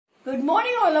Good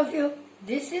morning all of you.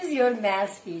 This is your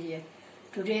maths period.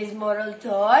 Today's moral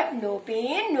thought, no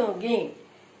pain, no gain.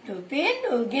 No pain,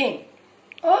 no gain.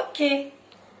 Okay.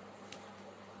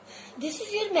 This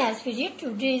is your maths period.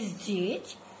 Today's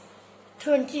date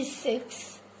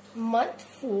 26 month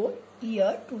 4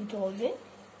 year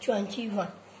 2021.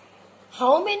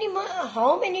 How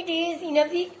many days in a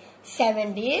week?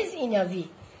 7 days in a week.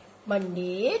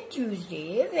 Monday,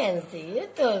 Tuesday, Wednesday,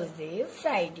 Thursday,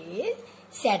 Friday,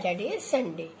 Saturday,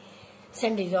 Sunday.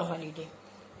 Sunday is a holiday.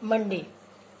 Monday.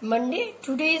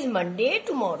 Today is Monday,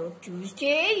 tomorrow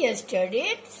Tuesday,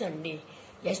 yesterday, Sunday.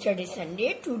 Yesterday,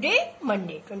 Sunday, today,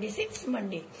 Monday. 26,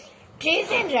 Monday.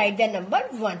 Trace and write the number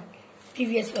 1.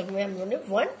 Previous work में हम लोगों ने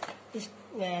 1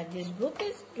 this book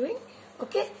is doing.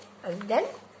 Okay. And then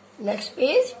next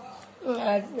page,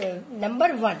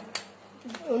 number 1.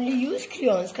 Only use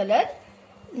crayons color.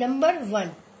 Number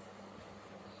 1.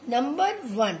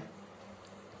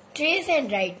 Trace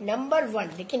and write. Number 1.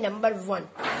 देखिए number 1.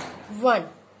 1.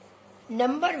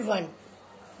 Number 1.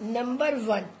 Number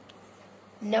 1.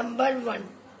 Number 1.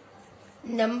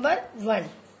 Number 1.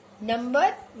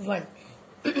 Number 1.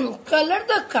 Color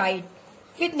the kite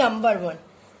with number 1.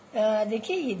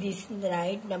 देखिए ये this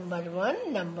right number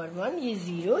 1 ये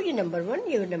 0 ये number 1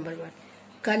 ये number 1.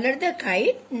 Color the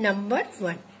kite number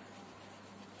 1.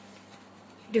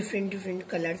 different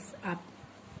colors आप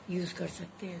use कर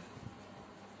सकते हैं.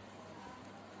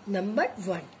 Number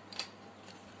 1.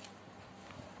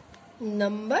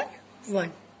 Number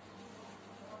 1.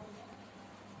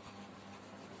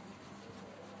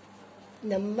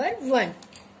 Number 1.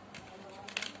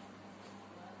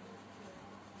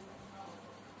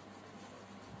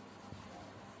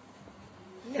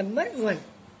 Number 1.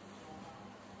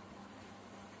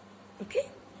 Okay.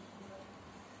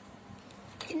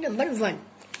 In number 1.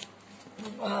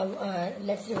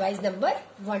 Let's revise number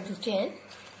 1 to 10.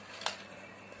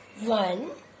 1,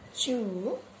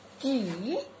 2,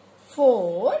 3,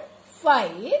 4,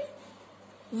 5.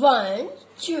 1,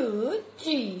 2,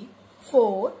 3,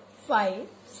 4, 5,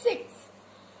 6.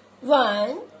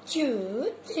 1,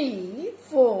 2, 3,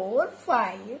 4,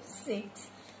 5, 6,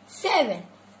 7.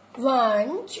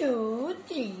 1, 2,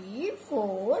 3,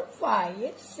 4,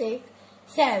 5, 6,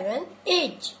 7,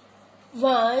 8.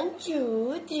 1,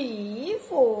 2, 3,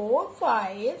 4,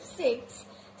 5, 6,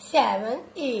 7,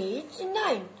 8,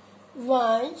 9.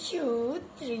 1, 2,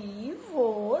 3,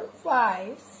 4,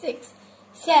 5, 6,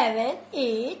 7,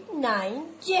 8,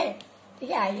 9, 10.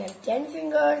 Okay, I have 10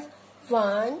 fingers.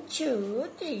 1, 2,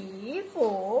 3,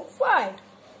 4, 5,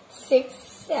 6,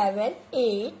 7,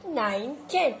 8, 9,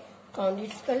 10. Count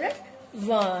its colors.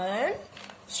 1,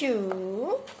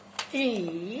 2,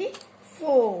 3,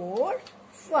 4,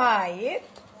 5,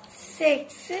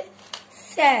 6,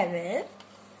 7,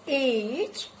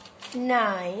 8,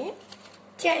 9,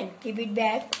 10. Keep it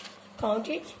back. Count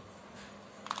it.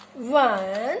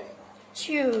 1,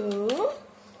 2,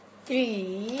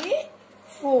 3,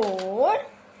 4,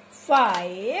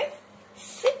 5,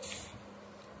 6,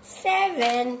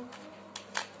 7,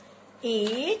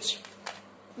 8,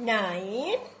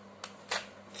 9,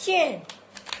 10.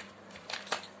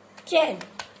 10.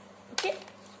 Okay.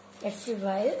 Let's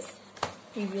revise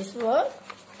previous work.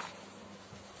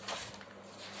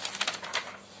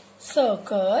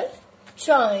 Circle,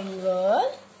 triangle,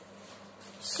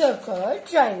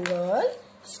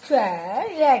 square,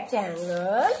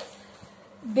 rectangle,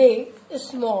 big,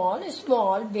 small,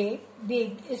 big,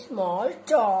 small,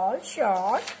 tall,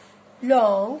 short,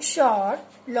 long, short,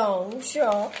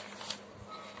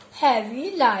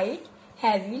 heavy, light,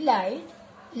 heavy,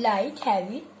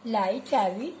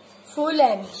 full,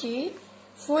 empty,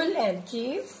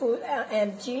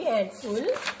 and full,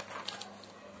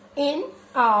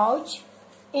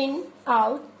 in,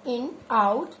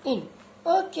 out, in.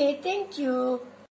 Okay, thank you.